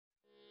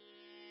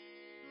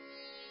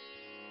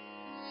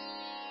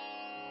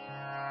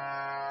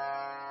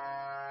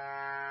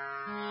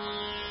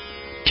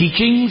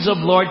Teachings of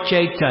Lord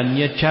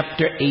Chaitanya,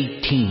 Chapter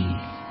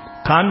 18,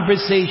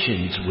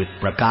 Conversations with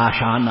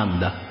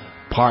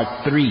Prakashananda,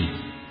 Part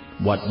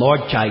 3, What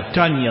Lord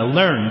Chaitanya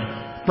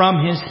learned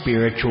from his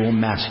spiritual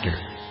master.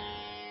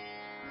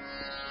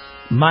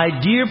 My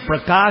dear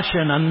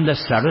Prakashananda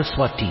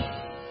Saraswati,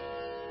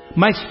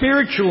 my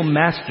spiritual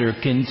master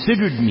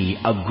considered me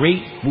a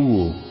great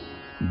fool.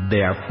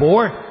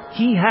 Therefore,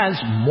 he has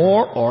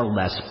more or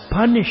less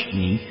punished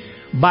me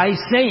by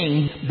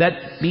saying that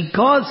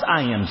because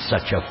I am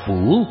such a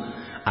fool,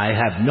 I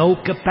have no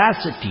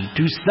capacity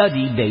to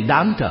study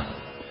Vedanta.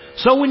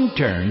 So in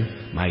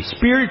turn, my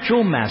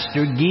spiritual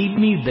master gave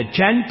me the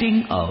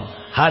chanting of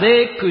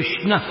Hare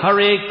Krishna,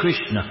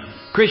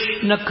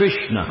 Krishna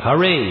Krishna,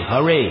 Hare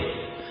Hare,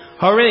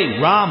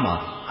 Hare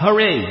Rama,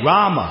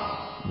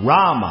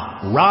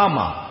 Rama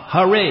Rama,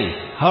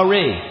 Hare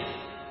Hare.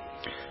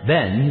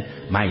 Then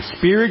my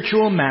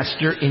spiritual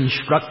master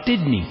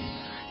instructed me,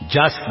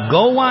 just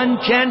go on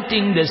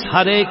chanting this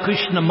Hare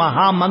Krishna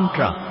Maha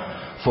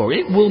Mantra, for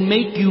it will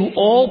make you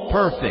all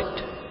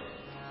perfect.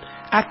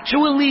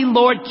 Actually,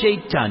 Lord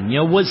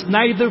Chaitanya was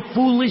neither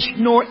foolish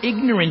nor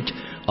ignorant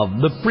of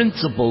the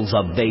principles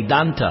of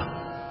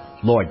Vedanta.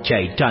 Lord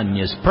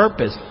Chaitanya's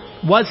purpose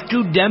was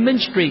to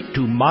demonstrate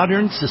to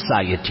modern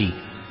society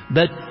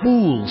that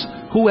fools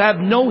who have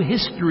no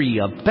history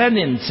of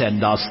penance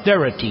and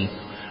austerity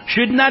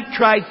should not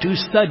try to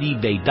study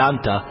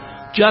Vedanta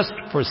just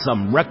for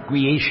some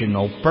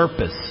recreational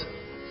purpose.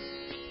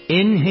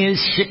 In his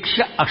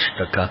Shiksha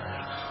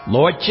Ashtaka,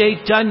 Lord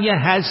Chaitanya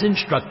has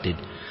instructed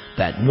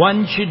that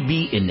one should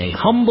be in a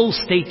humble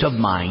state of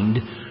mind,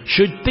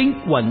 should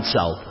think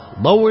oneself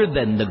lower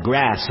than the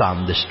grass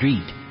on the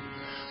street,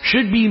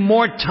 should be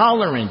more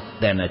tolerant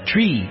than a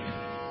tree,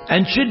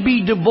 and should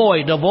be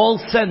devoid of all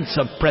sense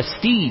of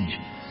prestige,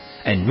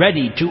 and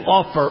ready to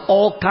offer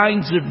all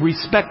kinds of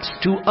respects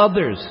to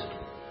others.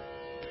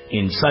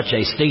 In such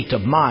a state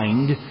of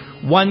mind,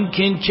 one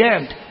can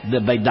chant the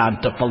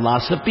Vedanta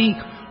philosophy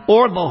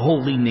or the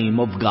holy name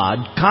of God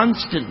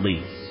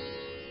constantly.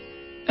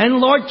 And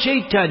Lord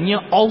Chaitanya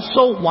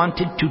also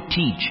wanted to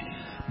teach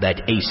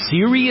that a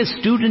serious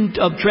student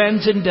of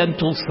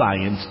transcendental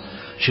science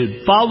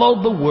should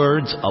follow the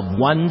words of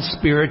one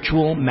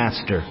spiritual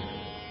master.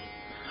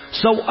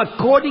 So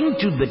according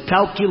to the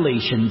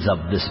calculations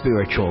of the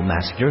spiritual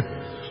master,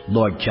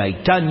 Lord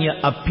Chaitanya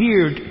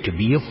appeared to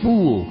be a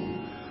fool.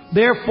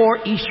 Therefore,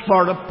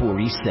 Ishvara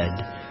Puri said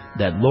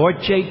that Lord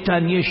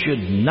Chaitanya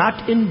should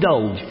not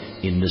indulge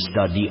in the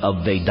study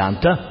of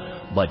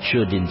Vedanta, but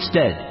should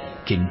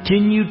instead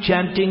continue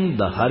chanting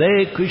the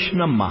Hare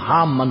Krishna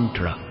Maha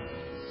Mantra.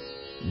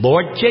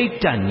 Lord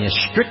Chaitanya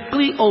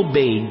strictly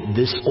obeyed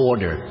this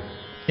order.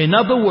 In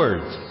other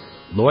words,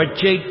 Lord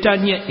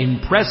Chaitanya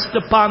impressed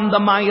upon the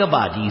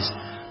Mayavadis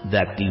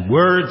that the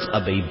words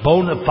of a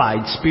bona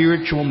fide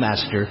spiritual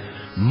master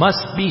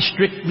must be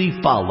strictly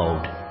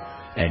followed,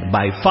 and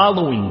by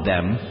following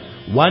them,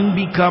 one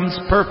becomes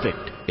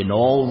perfect in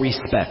all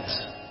respects.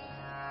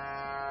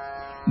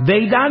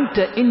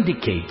 Vedanta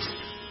indicates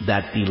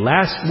that the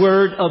last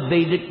word of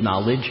Vedic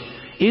knowledge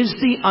is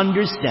the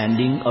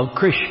understanding of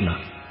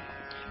Krishna.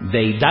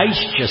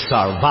 Vedaischa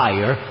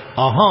sarvair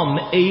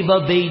aham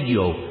eva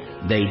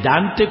vedyo,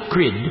 Vedanta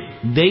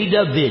krid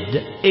Veda vid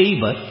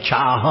eva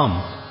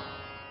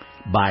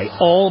chaham. By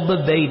all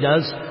the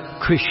Vedas,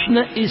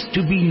 Krishna is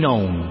to be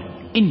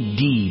known.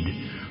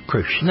 Indeed,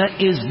 Krishna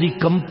is the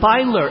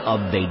compiler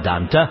of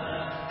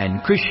Vedanta,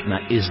 and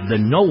Krishna is the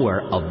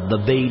knower of the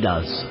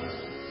Vedas.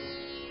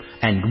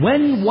 And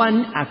when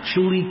one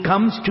actually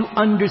comes to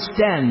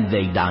understand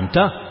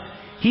Vedanta,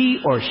 he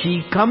or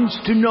she comes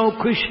to know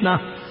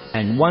Krishna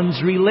and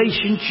one's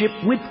relationship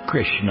with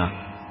Krishna.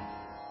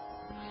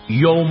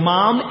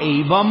 Yomam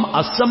evam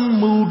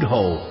asam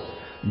mudho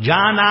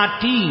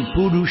janati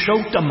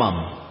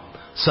purushottamam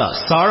sa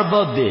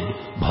sarva vid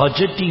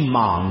bhajati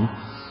mang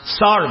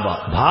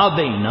Sarva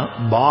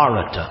Bhavena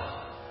Bharata.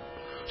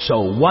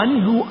 So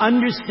one who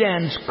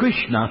understands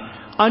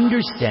Krishna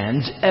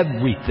understands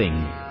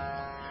everything.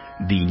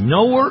 The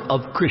knower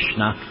of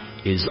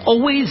Krishna is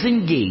always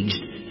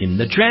engaged in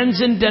the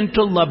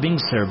transcendental loving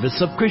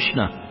service of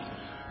Krishna.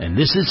 And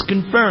this is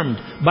confirmed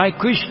by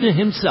Krishna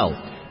himself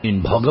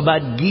in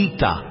Bhagavad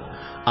Gita.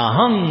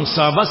 Aham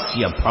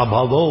sarvasya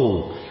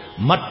prabhavo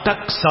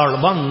mattak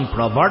sarvam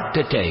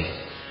pravartate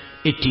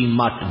iti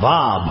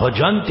matva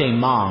bhajante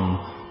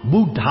mang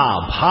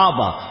Buddha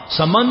Bhava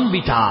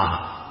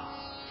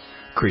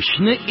Samanvita.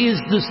 Krishna is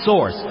the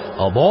source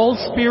of all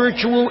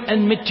spiritual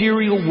and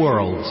material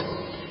worlds.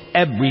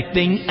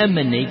 Everything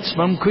emanates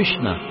from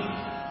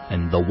Krishna.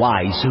 And the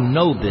wise who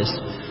know this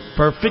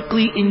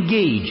perfectly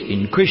engage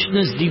in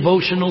Krishna's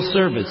devotional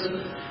service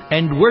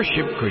and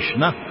worship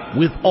Krishna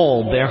with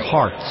all their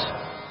hearts.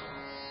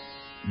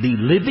 The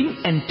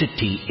living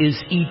entity is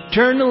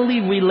eternally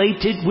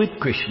related with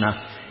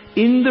Krishna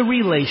in the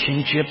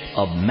relationship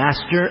of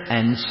master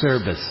and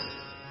service.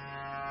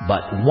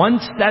 But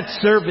once that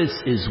service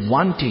is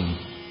wanting,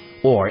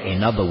 or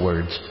in other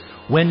words,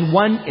 when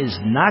one is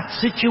not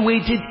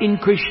situated in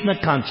Krishna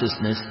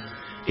consciousness,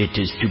 it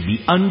is to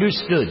be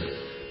understood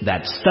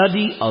that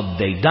study of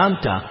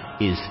Vedanta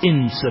is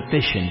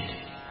insufficient.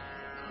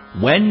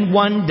 When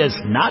one does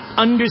not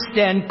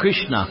understand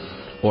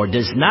Krishna or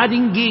does not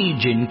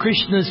engage in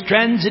Krishna's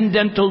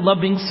transcendental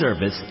loving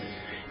service,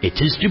 it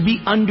is to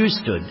be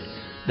understood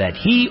that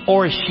he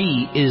or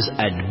she is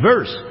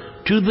adverse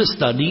to the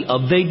study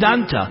of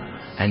Vedanta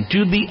and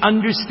to the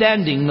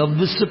understanding of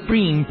the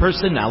Supreme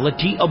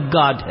Personality of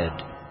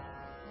Godhead.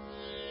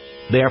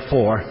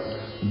 Therefore,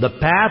 the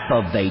path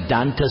of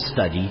Vedanta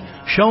study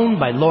shown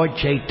by Lord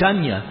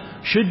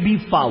Chaitanya should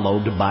be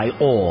followed by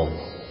all.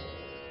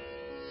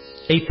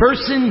 A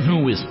person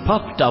who is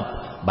puffed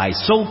up by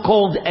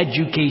so-called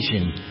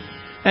education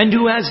and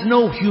who has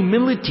no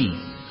humility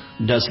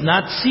does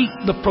not seek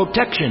the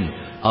protection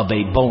of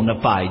a bona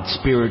fide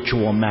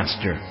spiritual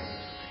master.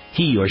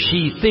 He or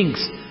she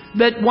thinks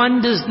that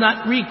one does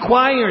not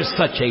require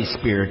such a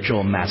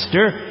spiritual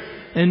master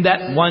and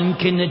that one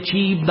can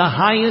achieve the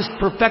highest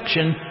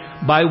perfection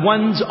by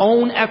one's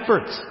own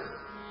efforts.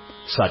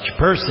 Such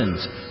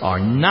persons are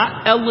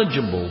not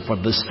eligible for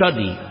the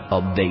study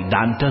of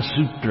Vedanta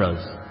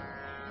Sutras.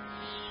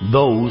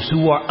 Those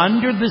who are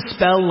under the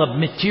spell of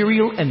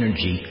material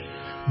energy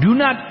do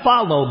not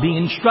follow the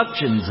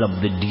instructions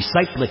of the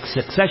disciplic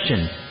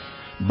succession,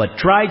 but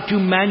try to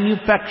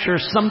manufacture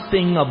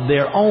something of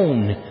their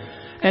own,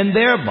 and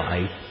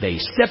thereby they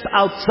step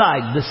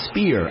outside the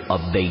sphere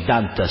of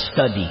Vedanta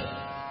study.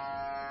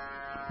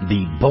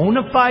 The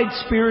bona fide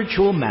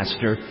spiritual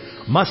master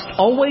must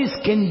always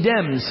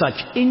condemn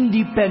such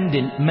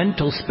independent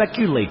mental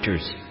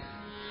speculators.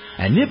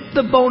 And if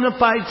the bona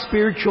fide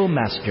spiritual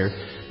master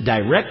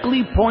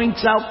directly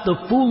points out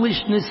the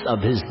foolishness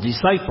of his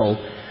disciple,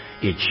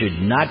 it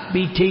should not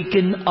be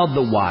taken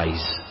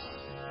otherwise.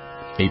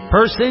 A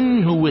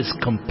person who is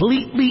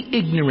completely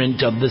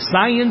ignorant of the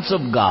science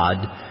of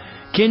God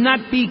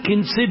cannot be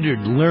considered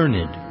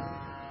learned.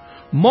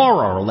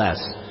 More or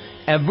less,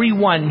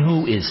 everyone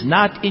who is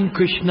not in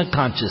Krishna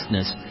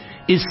consciousness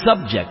is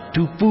subject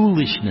to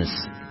foolishness.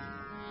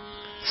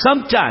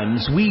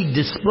 Sometimes we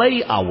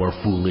display our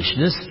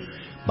foolishness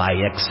by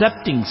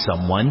accepting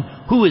someone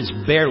who is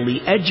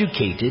barely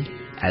educated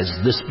as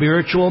the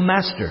spiritual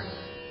master.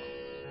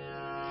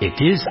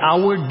 It is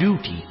our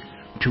duty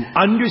to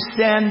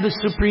understand the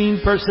Supreme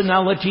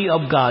Personality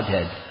of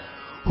Godhead,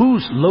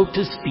 whose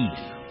lotus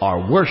feet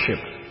are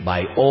worshipped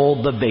by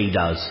all the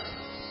Vedas.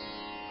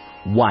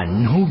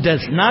 One who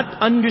does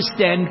not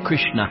understand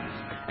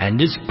Krishna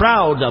and is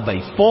proud of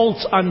a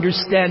false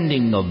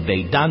understanding of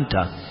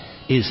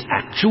Vedanta is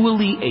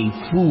actually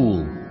a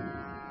fool.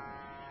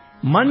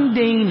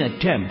 Mundane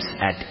attempts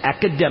at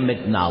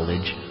academic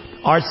knowledge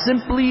are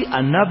simply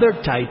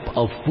another type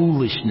of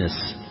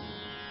foolishness.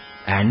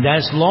 And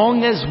as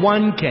long as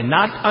one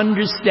cannot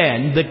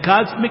understand the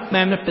cosmic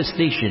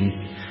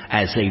manifestation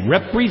as a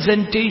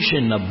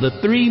representation of the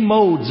three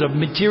modes of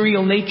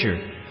material nature,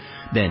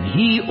 then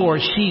he or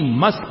she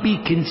must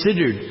be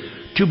considered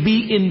to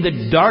be in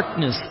the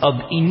darkness of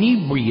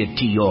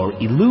inebriety or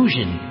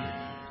illusion,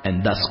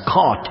 and thus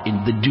caught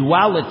in the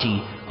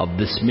duality of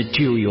this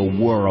material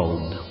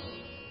world.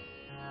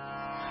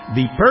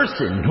 The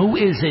person who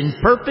is in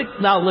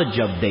perfect knowledge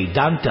of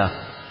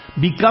Vedanta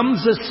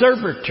becomes a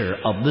servitor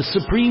of the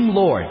Supreme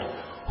Lord,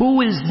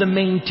 who is the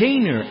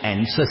maintainer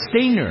and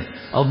sustainer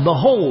of the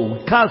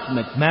whole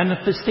cosmic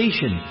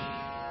manifestation.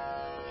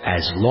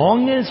 As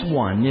long as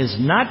one is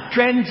not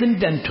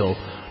transcendental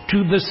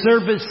to the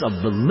service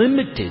of the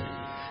limited,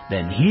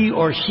 then he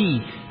or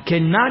she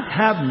cannot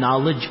have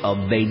knowledge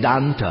of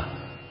Vedanta.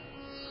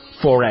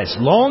 For as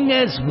long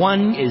as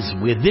one is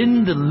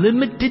within the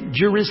limited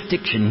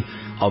jurisdiction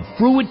of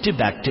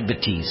fruitive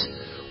activities,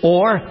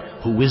 or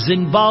who is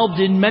involved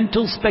in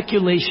mental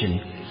speculation,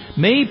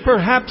 may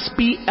perhaps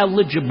be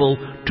eligible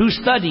to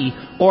study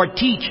or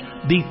teach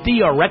the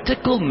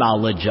theoretical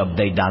knowledge of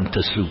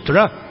Vedanta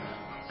Sutra,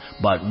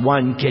 but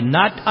one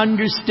cannot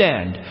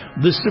understand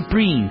the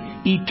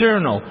supreme,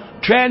 eternal,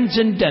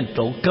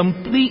 transcendental,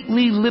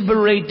 completely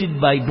liberated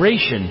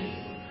vibration.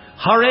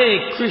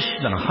 Hare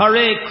Krishna,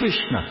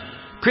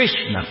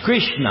 Krishna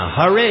Krishna,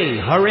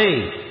 Hare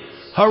Hare,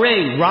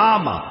 Hare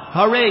Rama,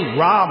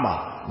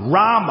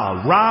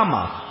 Rama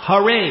Rama,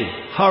 Hare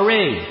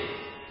Hare.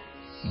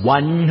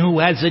 One who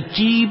has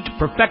achieved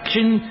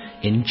perfection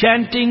in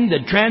chanting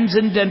the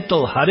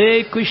transcendental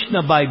Hare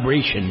Krishna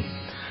vibration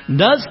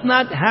does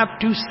not have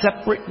to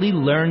separately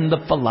learn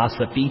the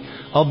philosophy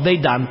of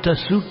Vedanta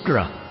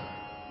Sutra.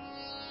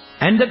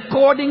 And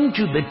according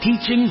to the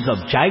teachings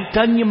of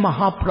Chaitanya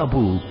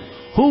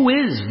Mahaprabhu, who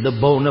is the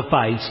bona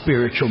fide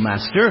spiritual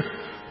master,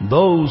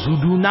 those who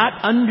do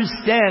not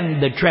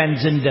understand the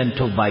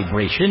transcendental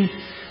vibration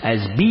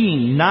as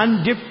being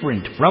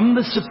non-different from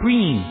the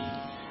Supreme,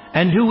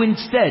 and who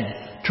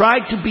instead try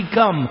to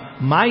become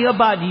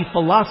Mayavadi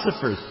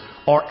philosophers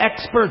or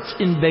experts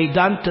in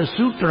Vedanta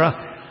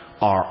Sutra,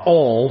 are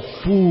all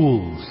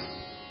fools.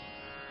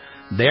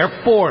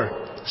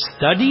 Therefore,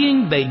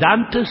 studying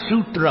Vedanta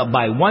Sutra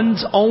by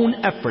one's own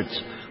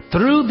efforts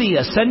through the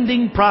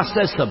ascending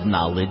process of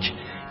knowledge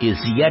is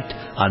yet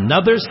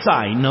another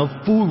sign of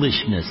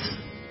foolishness.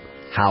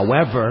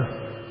 However,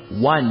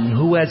 one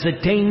who has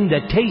attained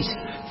a taste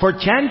for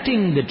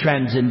chanting the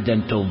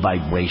transcendental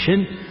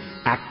vibration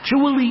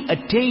actually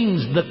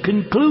attains the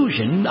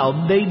conclusion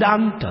of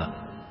Vedanta.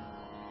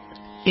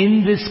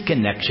 In this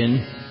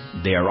connection,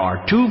 there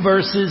are 2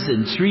 verses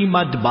in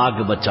Srimad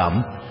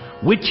Bhagavatam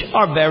which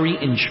are very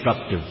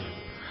instructive.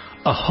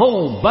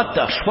 Aho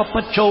bata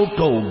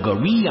shwapachoto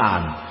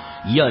gariyan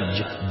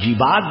yaj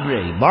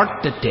jivadre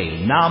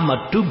vartate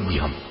nama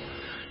tubhyam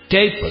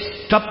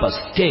tapas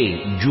te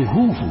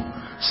juhuhu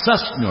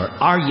sasnur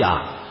arya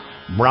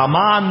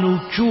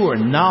brahmanuchur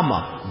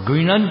nama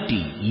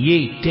grinanti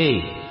ye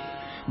te.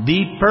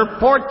 The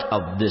purport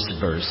of this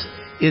verse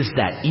is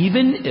that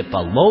even if a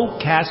low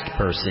caste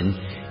person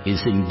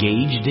is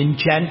engaged in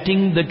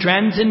chanting the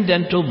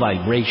transcendental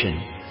vibration,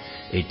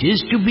 it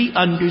is to be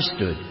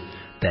understood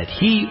that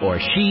he or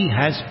she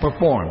has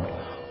performed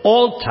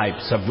all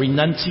types of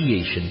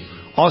renunciation,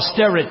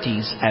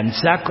 austerities and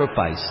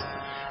sacrifice,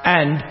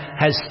 and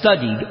has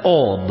studied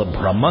all the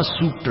Brahma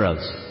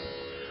Sutras.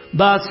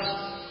 Thus,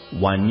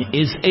 one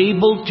is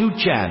able to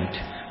chant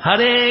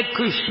Hare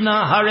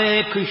Krishna,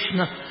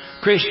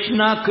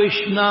 Krishna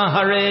Krishna,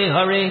 Hare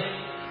Hare,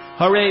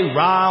 Hare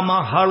Rama,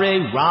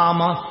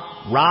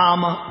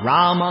 Rama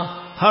Rama,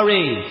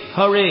 Hare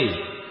Hare.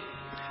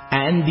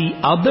 And the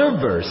other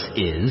verse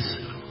is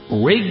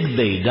Rig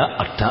Veda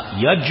Ata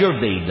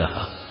Yajurveda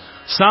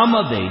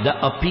Samaveda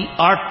Api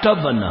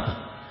Artavana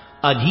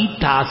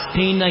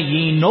Adhitastena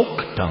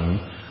Yenoktam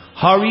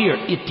Harir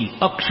Iti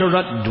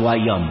Aksharat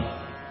Dvayam.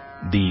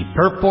 The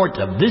purport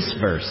of this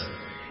verse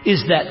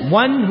is that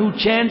one who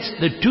chants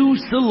the 2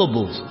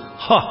 syllables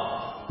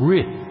Ha,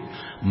 Ri,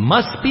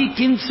 must be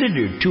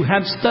considered to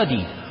have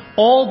studied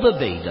all the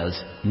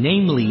Vedas,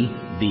 namely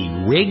the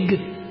Rig,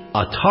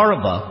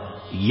 Atharva,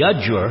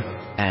 Yajur,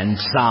 and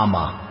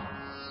Sama.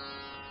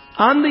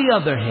 On the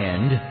other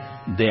hand,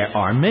 there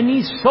are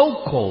many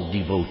so-called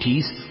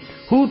devotees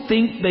who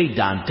think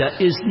Vedanta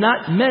is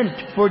not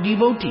meant for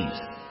devotees.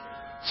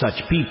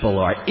 Such people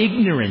are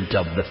ignorant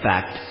of the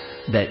fact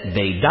that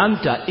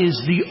Vedanta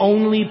is the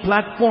only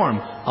platform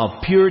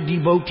of pure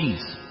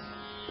devotees.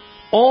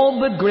 All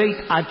the great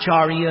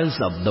acharyas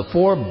of the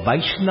 4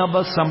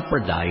 Vaishnava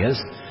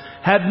Sampradayas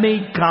have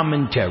made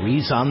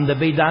commentaries on the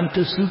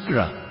Vedanta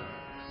Sutra.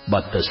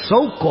 But the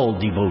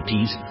so-called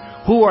devotees,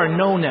 who are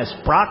known as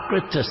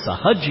Prakrita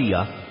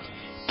Sahajya,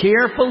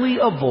 carefully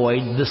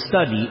avoid the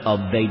study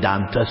of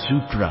Vedanta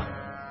Sutra.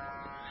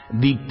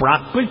 The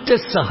Prakrita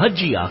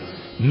Sahajya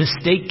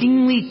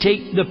mistakenly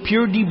take the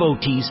pure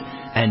devotees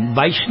and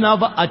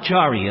Vaishnava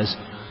acharyas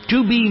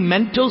to be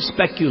mental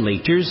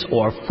speculators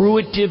or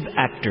fruitive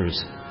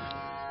actors.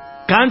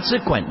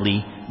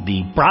 Consequently,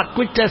 the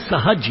Prakrita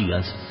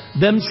Sahajyas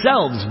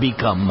themselves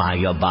become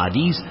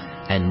Mayavadis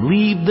and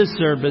leave the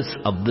service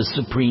of the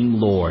Supreme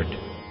Lord.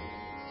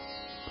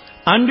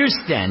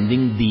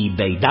 Understanding the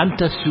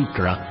Vedanta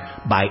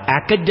Sutra by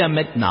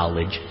academic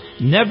knowledge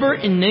never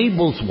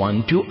enables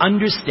one to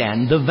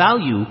understand the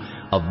value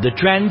of the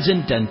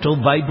transcendental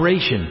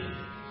vibration.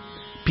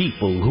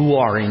 People who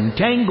are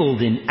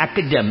entangled in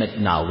academic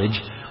knowledge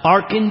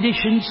are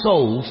conditioned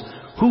souls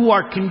who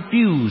are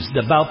confused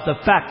about the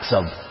facts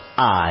of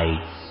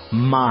I,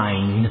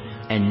 mine,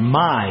 and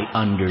my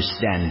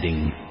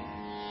understanding.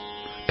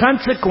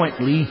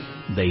 Consequently,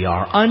 they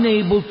are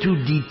unable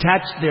to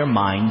detach their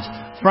minds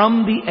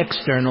from the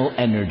external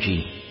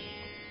energy.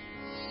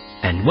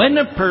 And when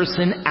a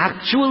person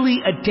actually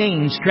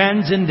attains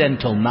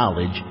transcendental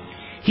knowledge,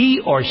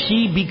 he or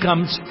she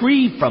becomes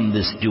free from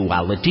this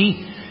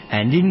duality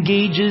and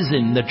engages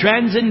in the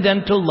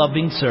transcendental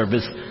loving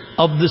service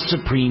of the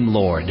Supreme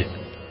Lord.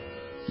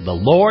 The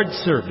Lord's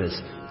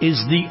service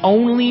is the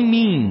only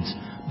means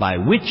by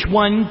which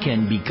one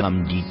can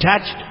become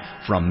detached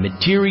from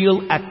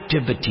material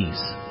activities.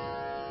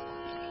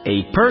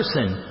 A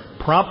person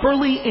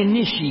properly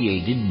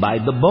initiated by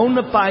the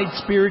bona fide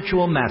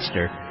spiritual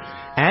master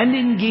and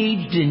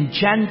engaged in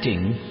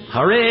chanting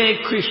Hare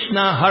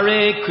Krishna,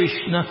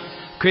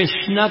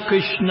 Krishna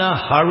Krishna,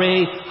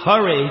 Hare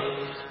Hare,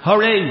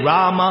 Hare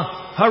Rama,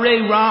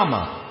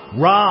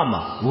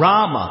 Rama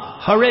Rama,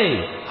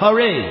 Hare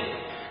Hare,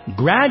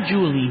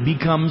 gradually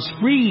becomes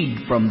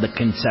freed from the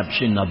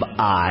conception of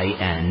I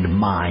and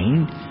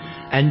mine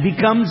and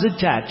becomes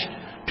attached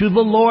to the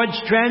Lord's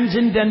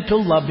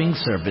transcendental loving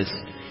service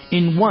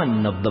in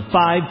one of the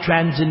 5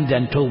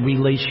 transcendental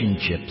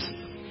relationships.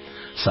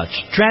 Such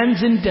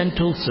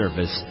transcendental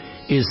service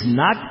is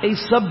not a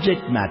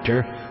subject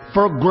matter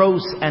for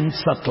gross and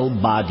subtle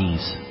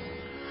bodies.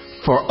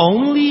 For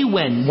only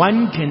when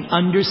one can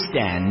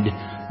understand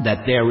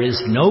that there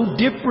is no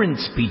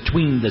difference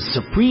between the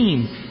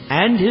Supreme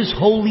and His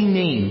holy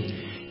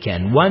name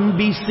can one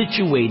be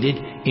situated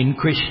in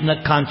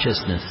Krishna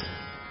consciousness.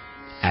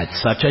 At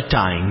such a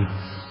time,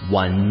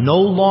 one no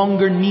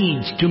longer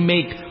needs to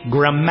make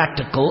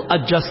grammatical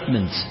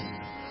adjustments.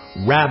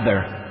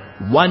 Rather,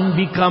 one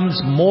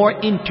becomes more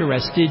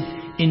interested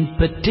in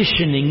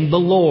petitioning the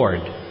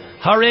Lord.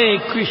 Hare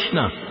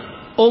Krishna,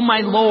 O my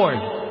Lord,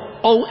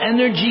 O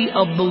energy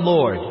of the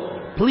Lord,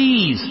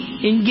 please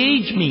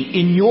engage me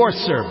in your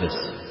service.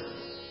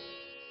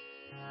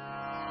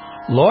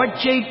 Lord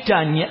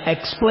Chaitanya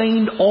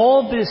explained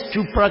all this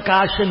to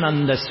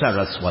Prakashananda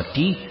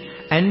Saraswati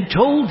and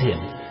told him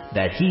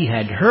that he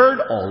had heard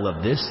all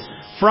of this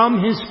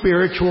from his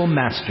spiritual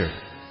master.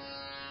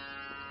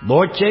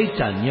 Lord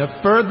Chaitanya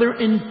further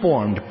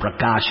informed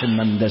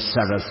Prakashananda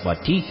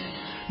Saraswati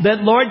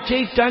that Lord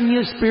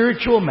Chaitanya's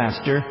spiritual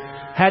master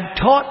had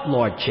taught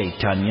Lord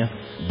Chaitanya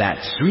that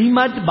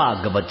Srimad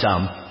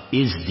Bhagavatam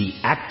is the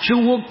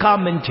actual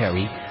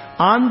commentary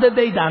on the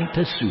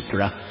Vedanta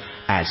Sutra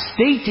as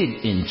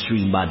stated in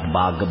Srimad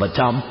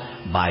Bhagavatam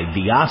by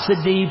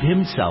Vyasadeva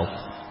himself,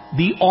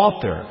 the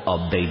author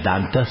of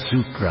Vedanta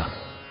Sutra.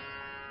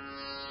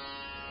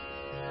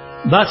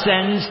 Thus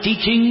ends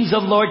Teachings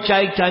of Lord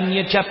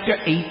Chaitanya, Chapter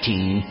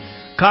 18,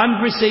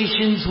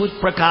 Conversations with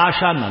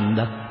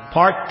Prakashananda,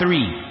 Part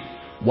 3,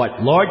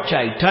 What Lord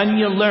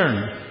Chaitanya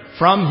Learned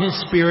from His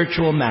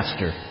Spiritual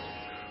Master.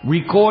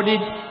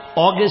 Recorded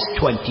August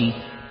 20,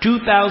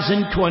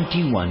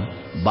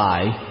 2021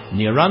 by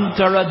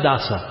Nirantara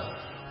Dasa.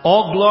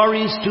 All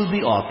glories to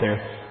the author,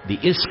 the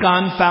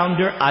ISKCON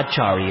founder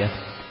Acharya,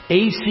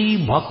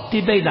 A.C.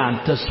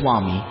 Bhaktivedanta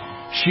Swami,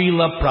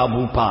 Srila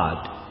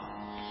Prabhupada.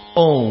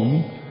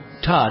 Om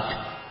Tat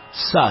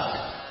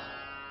Sat.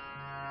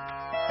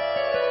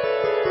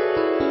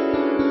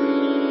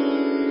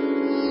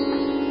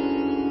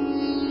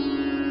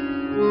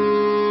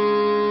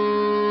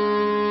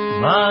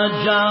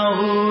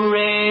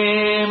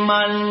 Vajahure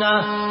Manna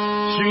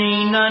Sri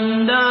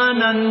Nanda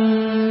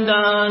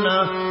Nandana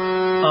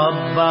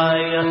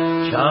Abhaya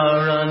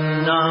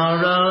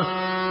Charanara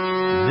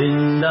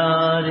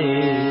Vindare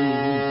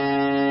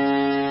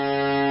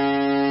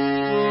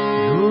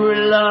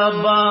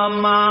Durlabha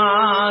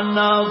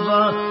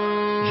Manava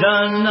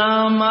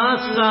Janama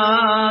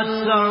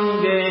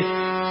Satsange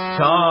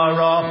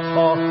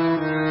Charaha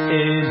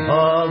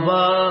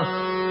Ebhava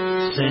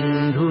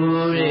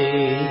Sindhure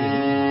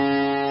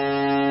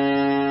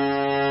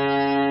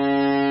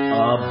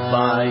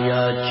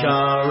Abhaya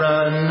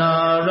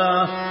Charanara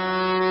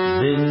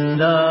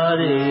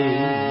Vindare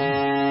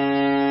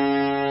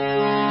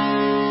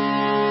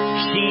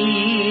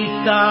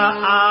Shika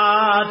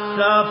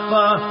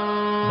Atapa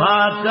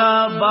Vata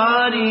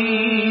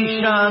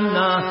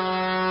Varishana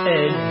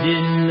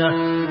Edina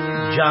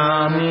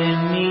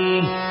Jamini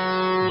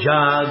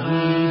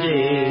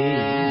Jagire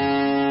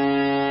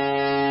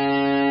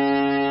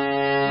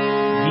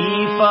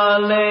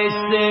Dipale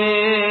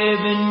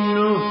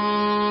Sevinu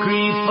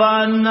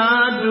Kripana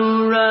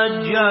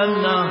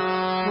Durajana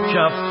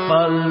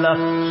Chapala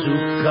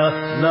Sukha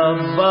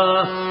Lava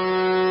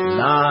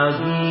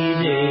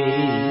Lagire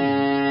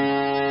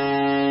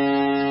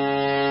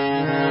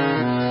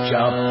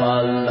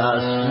Chapala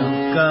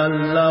Sukha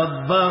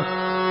Lava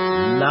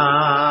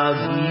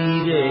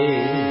Lagire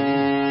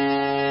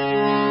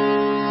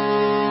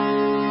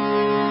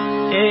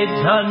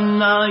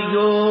Edhana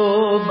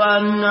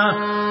Yobana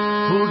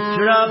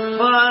Putra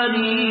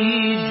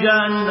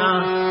Parijana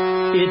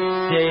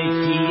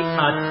Itteki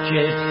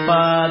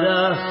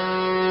Achetpada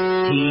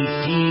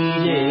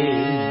Titire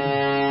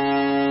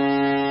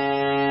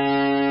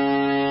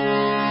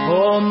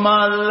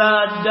Omala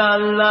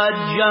Dalla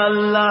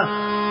Jalla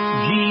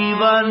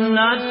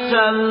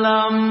Jivanatala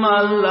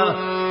Mala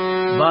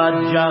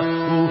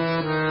Vajahu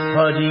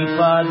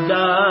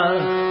Padipada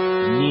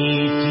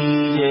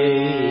Nitire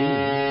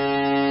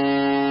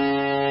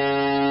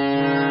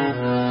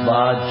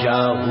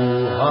Vajahu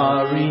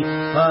Hari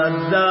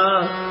Pada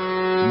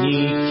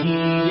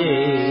Nitire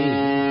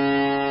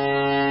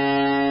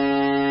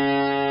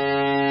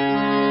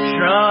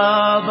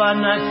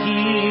Shravana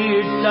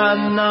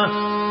Kirtana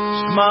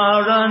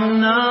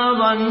Smarana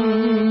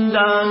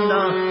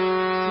Vandana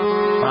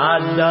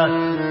Pada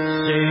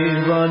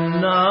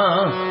Sevana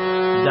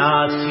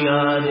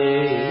Dasyare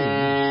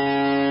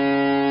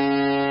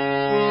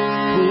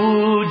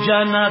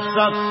Pujana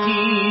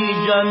Sakti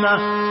Jana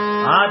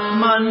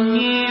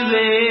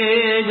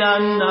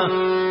Atmanivedana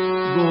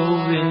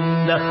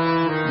Govinda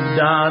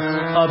Das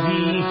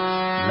Abhi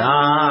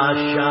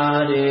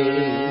Lashare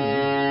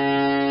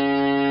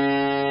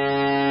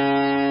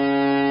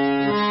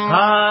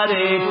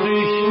Hare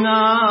Krishna,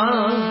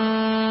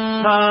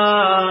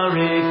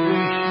 Hare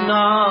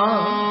Krishna,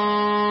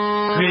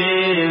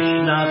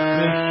 Krishna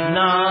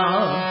Krishna,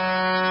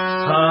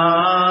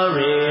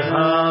 Hare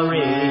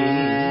Hare,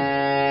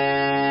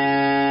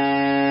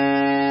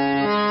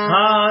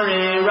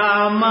 Hare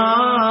Rama,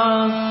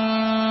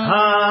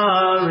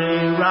 Hare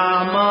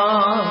Rama,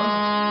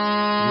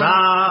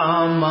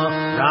 Rama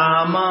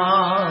Rama,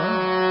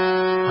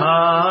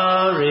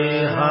 Hare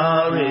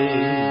Hare.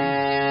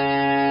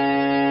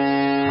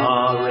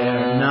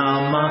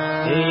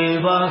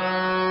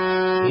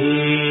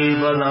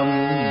 Kevalam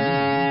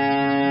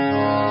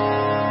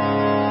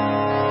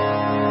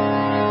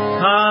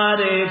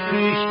Hare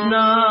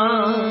Krishna,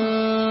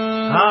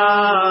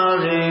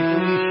 Hare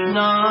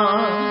Krishna,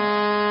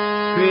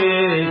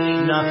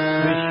 Krishna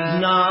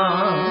Krishna,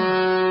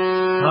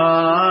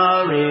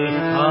 Hare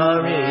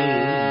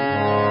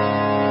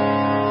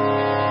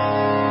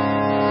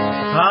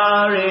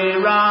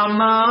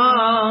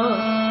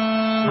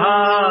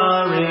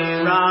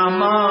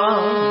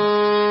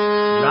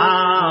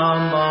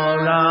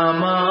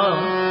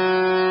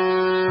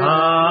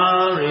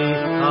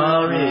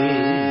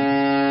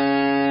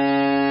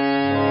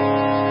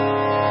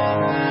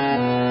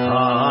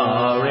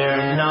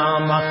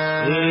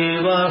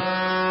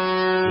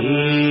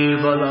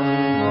kevalam.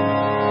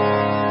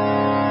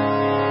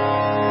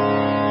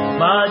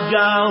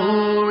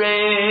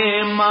 Vajahure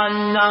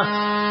Manna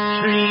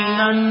Sri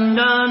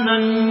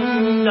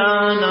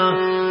Nandanandana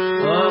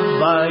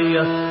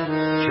Abhaya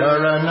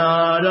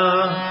Charanara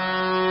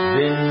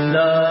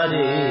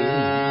Vindare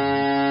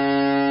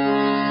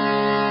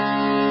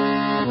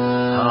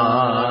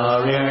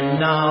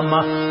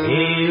Harinama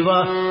Eva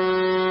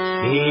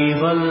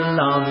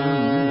Kevalam.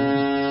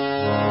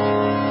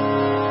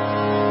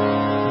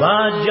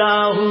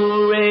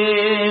 Vajahure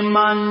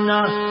Manna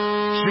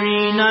Sri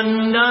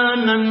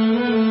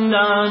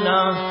Nandanandana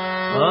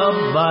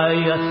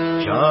Abhaya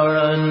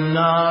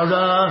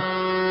Charanara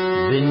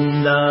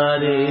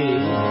Vindare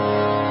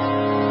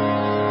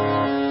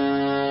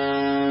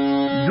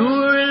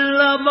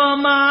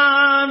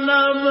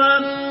Durlabhamanava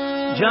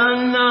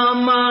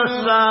Janama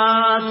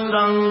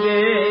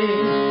Satsange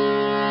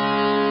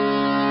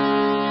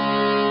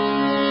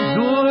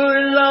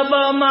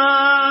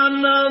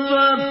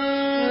Durlabhamanava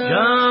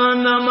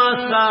Janama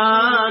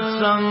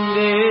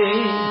Satsange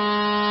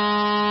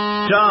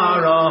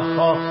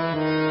Charaha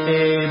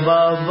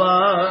Ebava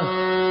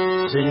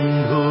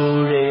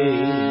Sindhure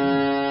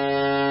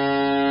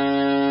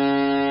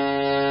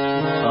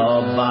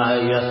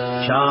Abhaya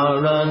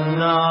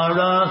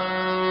Charanara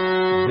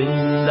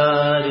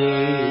Vindare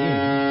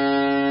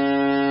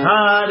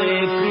Hare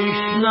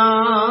Krishna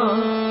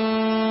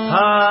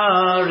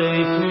Hare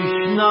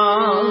Krishna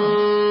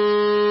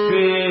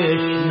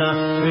Krishna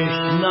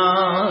Krishna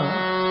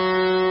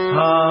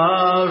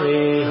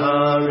Hare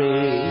Hare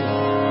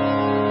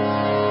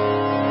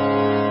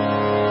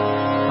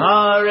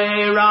Hare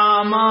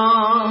Rama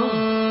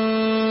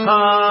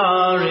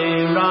Hare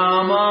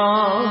Rama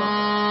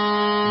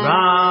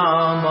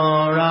Rama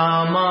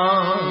Rama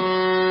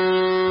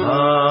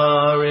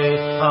Hare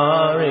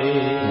Hare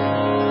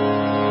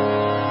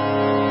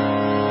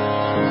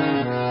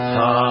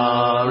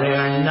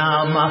Hare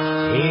Nama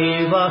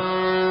Eva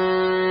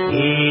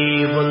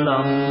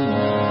Kevalam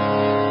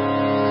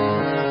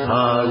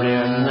Hare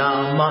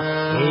Nama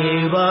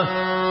Eva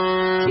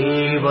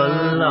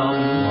Kevalam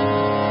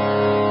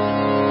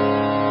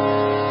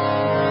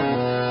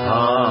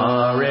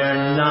Hare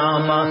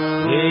Nama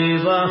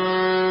Eva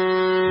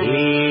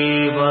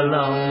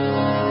Kevalam